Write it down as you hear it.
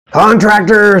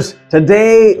Contractors,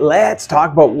 today let's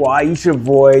talk about why you should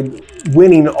avoid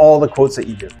winning all the quotes that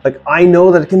you do. Like, I know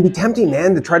that it can be tempting,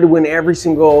 man, to try to win every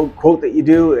single quote that you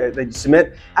do, that you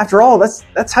submit. After all,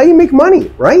 that's how you make money,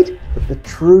 right? But the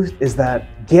truth is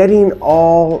that getting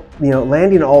all,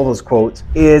 landing all those quotes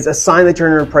is a sign that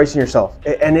you're underpricing yourself,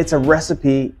 and it's a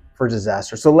recipe for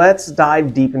disaster. So let's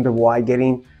dive deep into why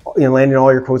landing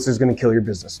all your quotes is going to kill your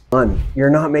business. One,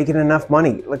 you're not making enough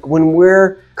money. Like, when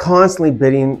we're constantly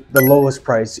bidding the lowest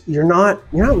price, you're not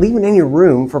leaving any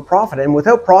room for profit. And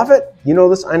without profit, you know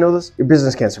this, I know this, your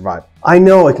business can't survive. I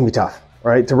know it can be tough,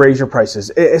 right, to raise your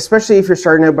prices, especially if you're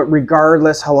starting out, but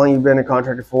regardless how long you've been a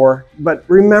contractor for. But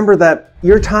remember that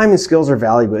your time and skills are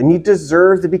valuable and you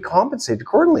deserve to be compensated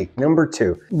accordingly. Number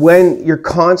two, when you're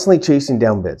constantly chasing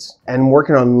down bids and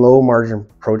working on low margin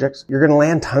projects, you're gonna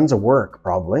land tons of work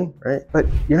probably, right? But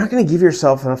you're not gonna give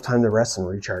yourself enough time to rest and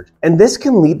recharge. And this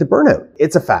can lead to burnout.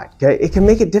 It's a fact, okay? It can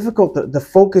make it difficult to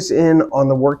focus in on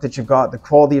the work that you've got, the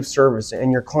quality of service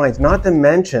and your clients, not to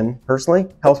mention, personally,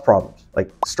 health problems like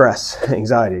stress,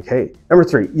 anxiety, okay? Number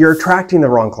three, you're attracting the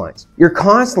wrong clients. You're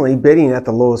constantly bidding at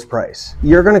the lowest price.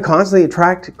 You're gonna constantly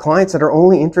attract clients that are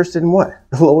only interested in what?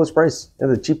 The lowest price,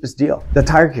 the cheapest deal, the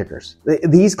tire kickers.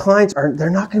 These clients they're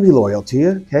not gonna be loyal to you,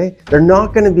 okay? They're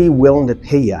not gonna be willing to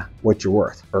pay you what you're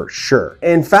worth, for sure.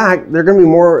 In fact, they're gonna be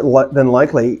more than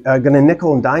likely gonna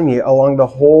nickel and dime you along the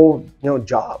whole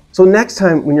job. So next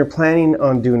time when you're planning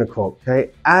on doing a quote,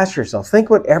 okay, ask yourself, think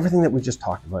about everything that we just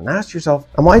talked about and ask yourself,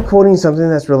 am I quoting something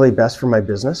that's really best for my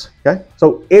business, okay?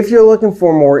 So if you're looking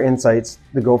for more insights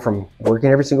to go from working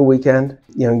every single weekend,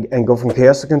 and go from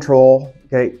chaos to control,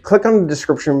 okay, click on the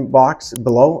description box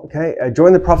below, okay?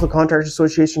 Join the Profitable Contractors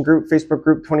Association group, Facebook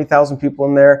group, 20,000 people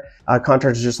in there,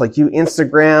 contractors just like you.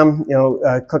 Instagram,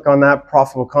 click on that,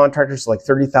 Profitable Contractors, like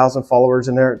 30,000 followers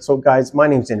in there. So guys, my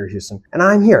name's Andrew Houston, and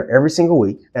I'm here every single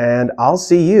week, and I'll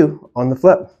see you on the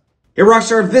flip. Hey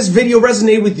Rockstar, if this video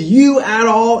resonated with you at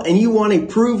all and you want a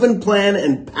proven plan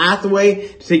and pathway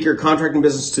to take your contracting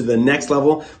business to the next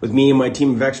level with me and my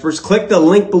team of experts, click the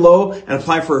link below and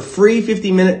apply for a free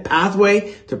 50-minute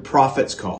pathway to Profits Call.